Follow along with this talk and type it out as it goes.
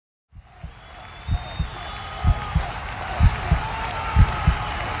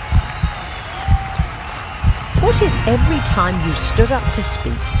What if every time you stood up to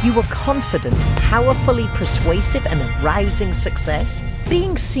speak, you were confident, powerfully persuasive, and a rousing success?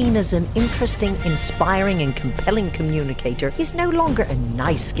 Being seen as an interesting, inspiring, and compelling communicator is no longer a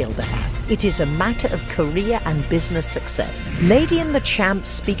nice skill to have. It is a matter of career and business success. Lady and the Champ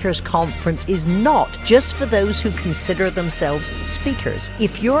Speakers Conference is not just for those who consider themselves speakers.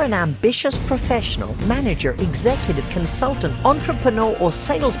 If you're an ambitious professional, manager, executive, consultant, entrepreneur, or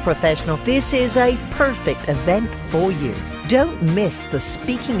sales professional, this is a perfect event for you. Don't miss the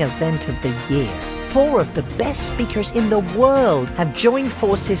speaking event of the year. 4 of the best speakers in the world have joined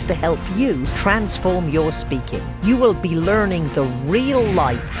forces to help you transform your speaking. You will be learning the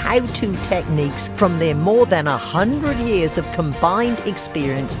real-life how-to techniques from their more than 100 years of combined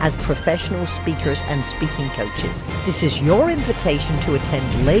experience as professional speakers and speaking coaches. This is your invitation to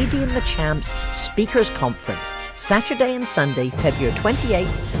attend Lady and the Champ's Speakers Conference, Saturday and Sunday, February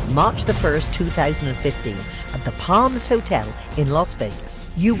 28th, March the 1st, 2015, at the Palms Hotel in Las Vegas.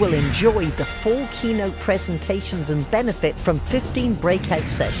 You will enjoy the 4 keynote presentations and benefit from 15 breakout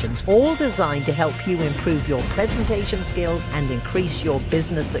sessions, all designed to help you improve your presentation skills and increase your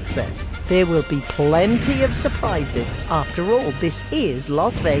business success. There will be plenty of surprises. After all, this is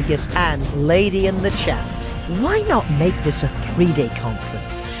Las Vegas and Lady and the Champs. Why not make this a 3-day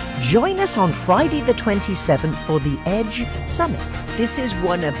conference? Join us on Friday the 27th for the Edge Summit. This is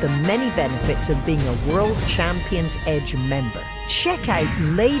one of the many benefits of being a World Champions Edge member. Check out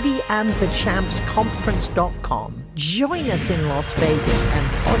ladyandthechampsconference.com. Join us in Las Vegas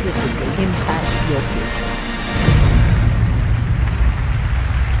and positively impact your future.